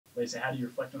Lisa, how do you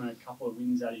reflect on a couple of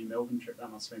wins out of your Melbourne trip? That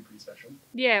must have been pretty special.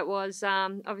 Yeah, it was.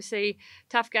 Obviously,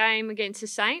 tough game against the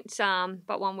Saints,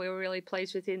 but one we were really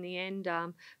pleased with in the end.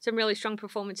 Some really strong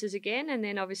performances again, and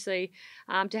then obviously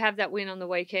to have that win on the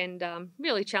weekend,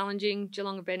 really challenging.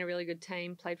 Geelong have been a really good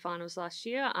team, played finals last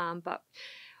year, but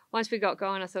once we got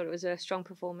going, I thought it was a strong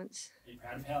performance. Are you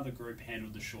proud of how the group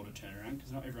handled the shorter turnaround?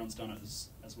 Because not everyone's done it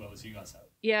as well as you guys have.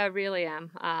 Yeah, I really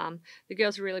am. The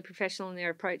girls are really professional in their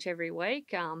approach every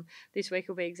week. This week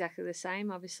will be exactly the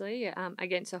same, obviously,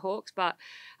 against the Hawks, but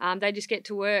they just get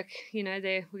to work. You know,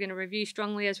 we're going to review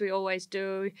strongly as we always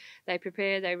do. They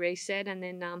prepare, they reset, and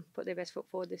then put their best foot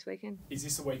forward this weekend. Is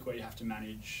this a week where you have to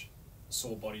manage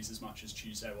sore bodies as much as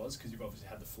Tuesday was? Because you've obviously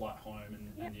had the flight home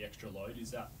and the extra load.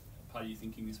 Is that part of your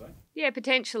thinking this week? Yeah,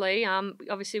 potentially.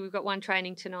 Obviously, we've got one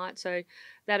training tonight, so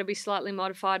that'll be slightly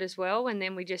modified as well. And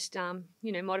then we just,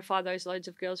 modify those loads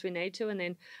of girls we need to. And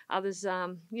then others,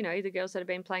 the girls that have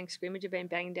been playing scrimmage have been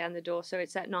banging down the door. So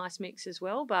it's that nice mix as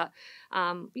well. But,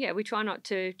 we try not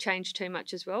to change too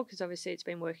much as well because obviously it's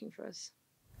been working for us.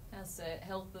 How's the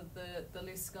health of the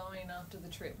list going after the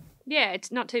trip? Yeah,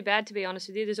 it's not too bad, to be honest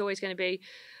with you. There's always going to be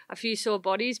a few sore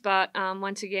bodies, but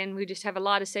once again, we just have a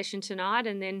lighter session tonight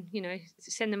and then,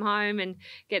 send them home and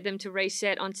get them to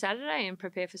reset on Saturday and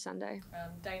prepare for Sunday.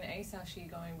 Dana East, how's she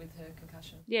going with her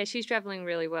concussion? Yeah, she's travelling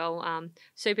really well.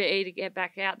 Super eager to get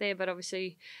back out there, but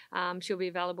obviously she'll be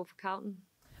available for Carlton.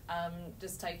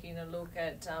 Just taking a look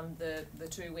at the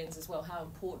two wins as well, how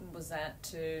important was that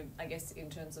to, I guess, in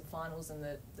terms of finals and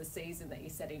the season that you're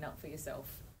setting up for yourself?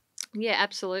 Yeah,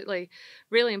 absolutely.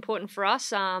 Really important for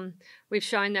us. We've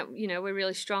shown that, we're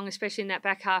really strong, especially in that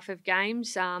back half of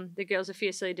games. The girls are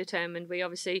fiercely determined. We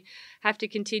obviously have to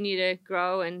continue to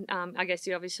grow, and I guess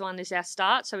the obvious one is our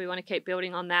start, so we want to keep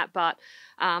building on that. But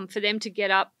for them to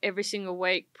get up every single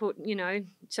week, put,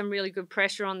 some really good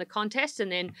pressure on the contest and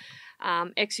then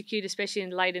execute, especially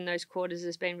late in those quarters,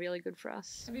 has been really good for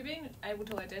us. Have you been able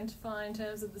to identify in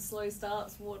terms of the slow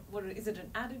starts, what is it, an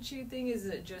attitude thing? Is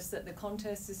it just that the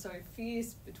contest is so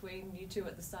fierce between you two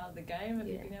at the start of the game? Have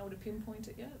you been able to pinpoint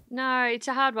it yet? No, it's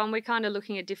a hard one. We're kind of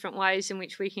looking at different ways in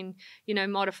which we can,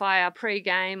 modify our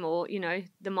pre-game or,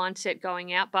 the mindset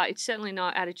going out, but it's certainly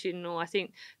not attitudinal. I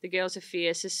think the girls are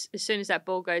fierce. As soon as that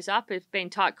ball goes up, it's been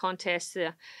tight contests.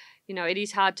 It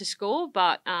is hard to score,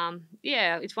 but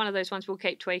it's one of those ones we'll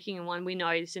keep tweaking and one we know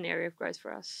is an area of growth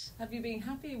for us. Have you been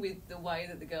happy with the way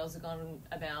that the girls have gone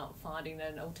about finding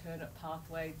an alternate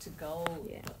pathway to goal?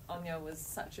 Yeah. Anya was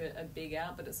such a big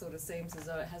out, but it sort of seems as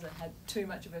though it hasn't had too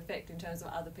much of an effect in terms of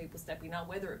other people stepping up,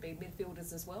 whether it be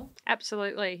midfielders as well.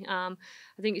 Absolutely. I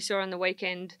think you saw on the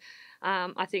weekend,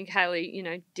 I think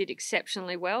Hayley, did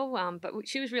exceptionally well, but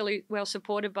she was really well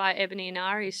supported by Ebony and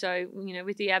Ari. So,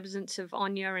 with the absence of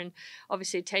Anya and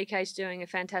obviously TK's doing a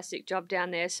fantastic job down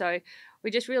there. So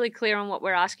we're just really clear on what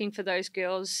we're asking for those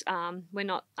girls. We're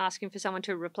not asking for someone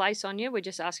to replace Anya. We're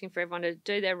just asking for everyone to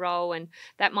do their role, and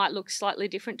that might look slightly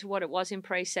different to what it was in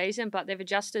pre-season, but they've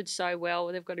adjusted so well.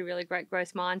 They've got a really great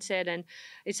growth mindset, and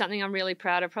it's something I'm really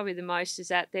proud of. Probably the most is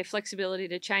that their flexibility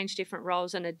to change different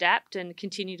roles and adapt and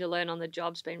continue to learn on the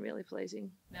job's been really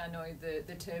pleasing. Now, I know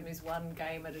the term is one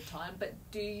game at a time, but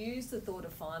do you use the thought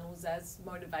of finals as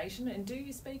motivation, and do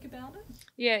you speak about it?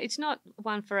 Yeah, it's not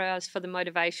one for us for the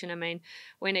motivation. I mean,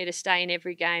 we need to stay in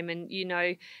every game, and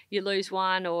you lose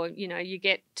one or you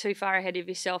get too far ahead of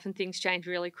yourself and things change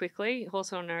really quickly.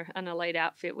 Hawthorn are an elite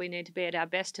outfit. We need to be at our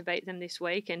best to beat them this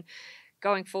week, and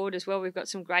going forward as well, we've got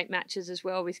some great matches as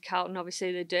well with Carlton,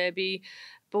 obviously the Derby,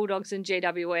 Bulldogs and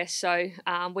GWS.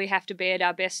 So we have to be at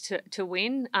our best to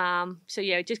win.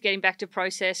 Just getting back to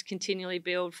process, continually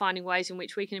build, finding ways in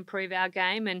which we can improve our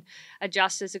game and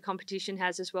adjust as the competition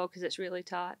has as well, because it's really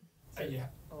tight.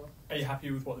 Are you happy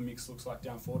with what the mix looks like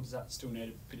down forward? Does that still need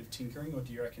a bit of tinkering, or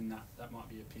do you reckon that might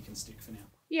be a pick and stick for now?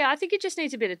 Yeah, I think it just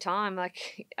needs a bit of time.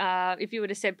 Like if you would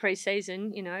have said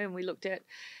pre-season, and we looked at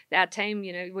our team,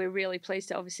 we're really pleased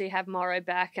to obviously have Morrow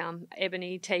back,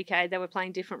 Ebony, TK. They were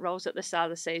playing different roles at the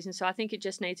start of the season. So I think it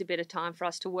just needs a bit of time for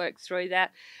us to work through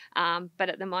that. But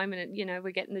at the moment,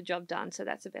 we're getting the job done. So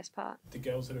that's the best part. The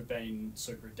girls that have been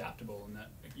super adaptable, and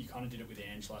that you kind of did it with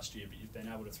Ange last year, but you've been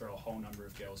able to throw a whole number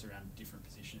of girls around different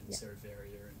positions, Sarah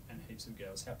Verrier and heaps of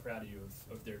girls. How proud are you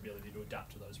of their ability to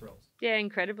adapt to those roles? Yeah,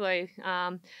 incredibly.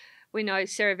 we know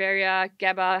Sarah Verrier,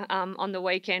 Gabba, on the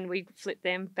weekend, we flipped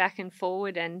them back and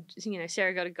forward, and,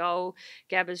 Sarah got a goal.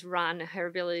 Gabba's run, her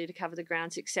ability to cover the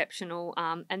ground's exceptional,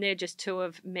 and they're just two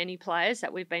of many players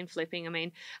that we've been flipping. I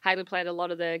mean, Hayley played a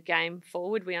lot of the game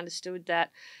forward. We understood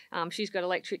that she's got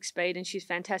electric speed and she's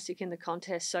fantastic in the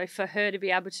contest. So for her to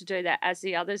be able to do that as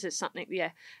the others, it's something,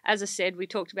 as I said, we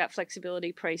talked about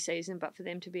flexibility pre-season, but for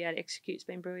them to be able to execute has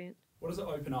been brilliant. What does it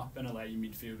open up and allow your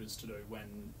midfielders to do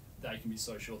when they can be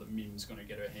so sure that Mim's going to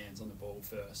get her hands on the ball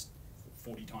first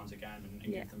 40 times a game and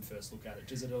give them first look at it?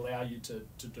 Does it allow you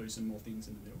to do some more things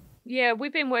in the middle? Yeah,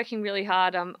 we've been working really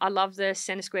hard. I love the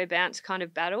centre square bounce kind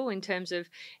of battle in terms of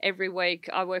every week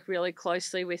I work really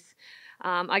closely with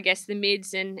I guess the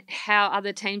mids and how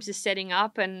other teams are setting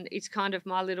up, and it's kind of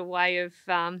my little way of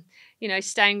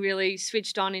staying really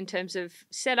switched on in terms of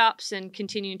setups and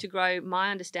continuing to grow my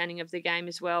understanding of the game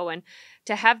as well. And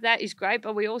to have that is great,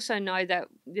 but we also know that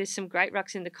there's some great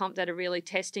rucks in the comp that are really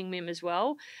testing Mim as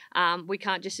well. We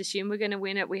can't just assume we're going to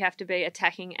win it. We have to be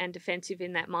attacking and defensive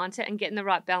in that mindset, and getting the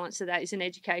right balance of that is an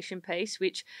education piece,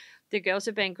 which the girls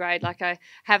have been great. Like, I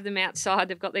have them outside.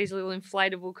 They've got these little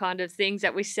inflatable kind of things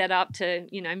that we set up to,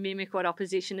 mimic what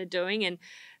opposition are doing. And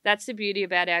that's the beauty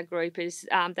about our group is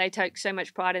they take so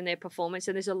much pride in their performance,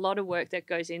 and there's a lot of work that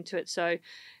goes into it. So,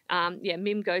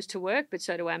 Mim goes to work, but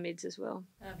so do our mids as well.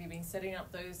 Have you been setting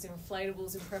up those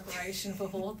inflatables in preparation for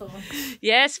Hawthorn?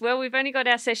 Yes, well, we've only got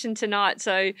our session tonight,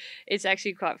 so it's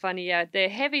actually quite funny. Yeah, they're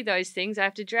heavy, those things. I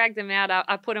have to drag them out.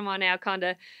 I put them on our kind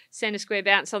of centre square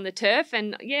bounce on the turf,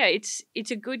 and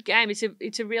it's a good game.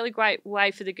 It's a really great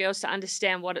way for the girls to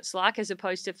understand what it's like, as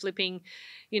opposed to flipping,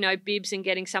 bibs and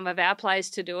getting some of our players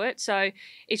to do it. So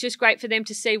it's just great for them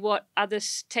to see what other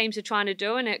teams are trying to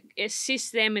do, and it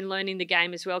assists them in learning the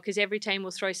game as well, because every team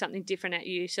will throw something different at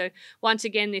you. So once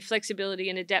again, the flexibility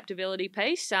and adaptability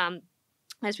piece,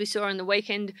 as we saw on the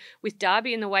weekend with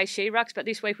Derby and the way she rucks, but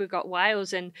this week we've got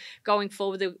Wales, and going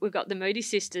forward we've got the Moody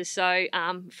sisters. So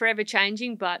forever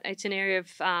changing, but it's an area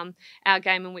of our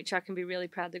game in which I can be really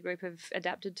proud the group have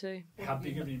adapted to. How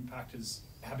big of an impact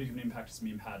has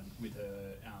Mim had with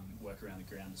her work around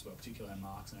the ground as well, particularly her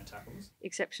marks and her tackles?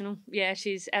 Exceptional. Yeah,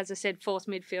 she's, as I said, fourth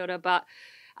midfielder, but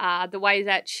the way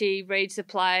that she reads the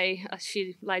play,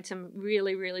 she laid some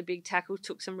really, really big tackles,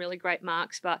 took some really great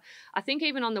marks. But I think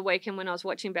even on the weekend when I was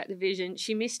watching back the vision,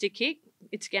 she missed a kick.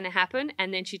 It's going to happen.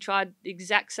 And then she tried the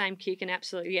exact same kick and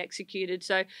absolutely executed.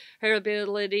 So her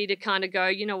ability to kind of go,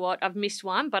 you know what, I've missed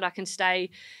one, but I can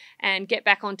stay and get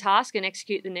back on task and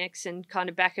execute the next and kind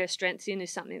of back her strengths in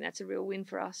is something that's a real win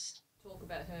for us. Talk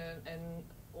about her and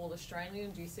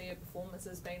All-Australian. Do you see her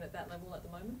performances being at that level at the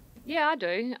moment? Yeah, I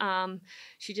do.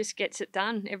 She just gets it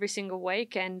done every single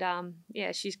week, and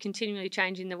she's continually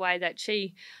changing the way that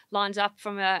she lines up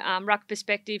from a ruck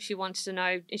perspective. She wants to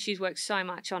know, and she's worked so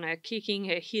much on her kicking,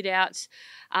 her hit outs,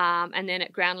 and then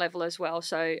at ground level as well.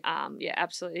 So,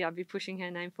 absolutely, I'll be pushing her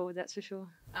name forward, that's for sure.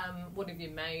 What have you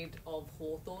made of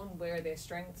Hawthorn? Where are their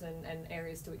strengths and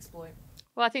areas to exploit?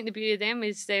 Well, I think the beauty of them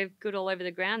is they're good all over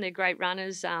the ground. They're great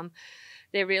runners.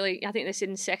 They're really, I think they're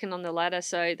sitting second on the ladder,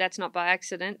 so that's not by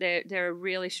accident. They're a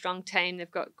really strong team. They've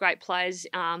got great players,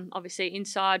 obviously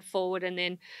inside, forward, and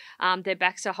then their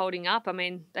backs are holding up. I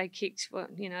mean, they kicked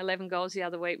 11 goals the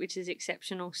other week, which is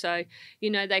exceptional. So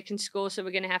they can score. So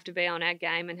we're going to have to be on our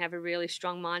game and have a really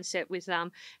strong mindset with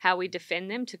how we defend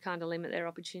them to kind of limit their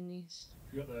opportunities.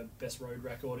 You've got the best road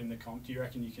record in the comp. Do you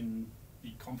reckon you can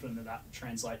be confident that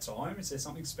translates to home? Is there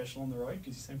something special on the road?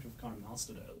 Because you seem to have kind of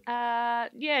mastered it.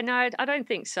 No, I don't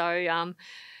think so.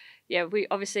 We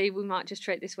might just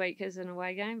treat this week as an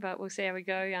away game, but we'll see how we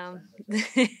go.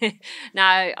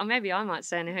 No, or maybe I might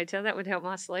stay in a hotel. That would help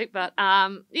my sleep. But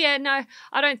no,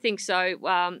 I don't think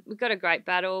so. We've got a great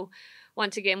battle.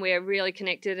 Once again, we are really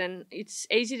connected, and it's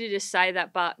easy to just say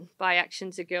that, but by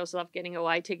actions, the girls love getting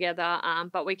away together.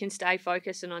 But we can stay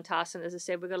focused and on task. And as I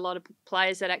said, we've got a lot of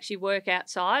players that actually work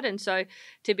outside. And so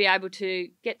to be able to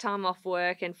get time off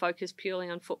work and focus purely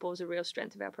on football is a real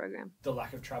strength of our program. The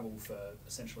lack of travel for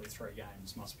essentially 3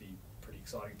 games must be a pretty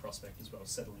exciting prospect as well,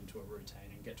 settle into a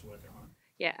routine and get to work at home.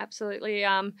 Yeah, absolutely.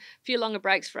 A few longer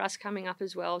breaks for us coming up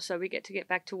as well, so we get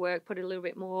back to work, put a little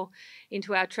bit more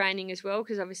into our training as well,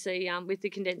 because obviously with the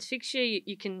condensed fixture,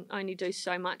 you can only do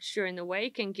so much during the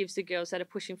week, and gives the girls that are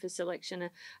pushing for selection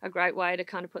a great way to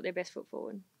kind of put their best foot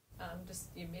forward. Just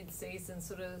your mid-season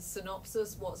sort of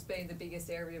synopsis, what's been the biggest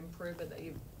area of improvement that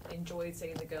you've enjoyed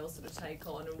seeing the girls sort of take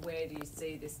on, and where do you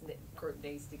see this group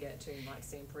needs to get to and like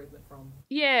see improvement from?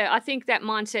 Yeah, I think that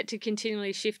mindset to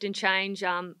continually shift and change.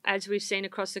 As we've seen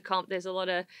across the comp, there's a lot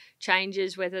of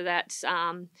changes, whether that's,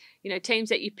 teams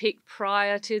that you pick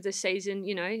prior to the season,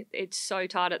 it's so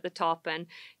tight at the top and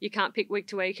you can't pick week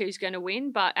to week who's going to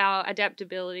win. But our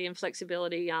adaptability and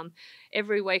flexibility,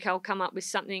 every week I'll come up with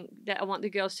something that I want the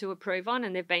girls to improve on,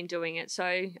 and they've been doing it.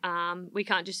 So we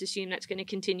can't just assume that's going to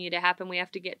continue to happen. We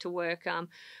have to get to work.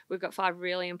 We've got 5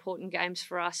 really important games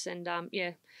for us, and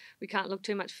we can't look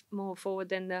too much more forward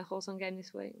than the Hawthorn game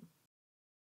this week.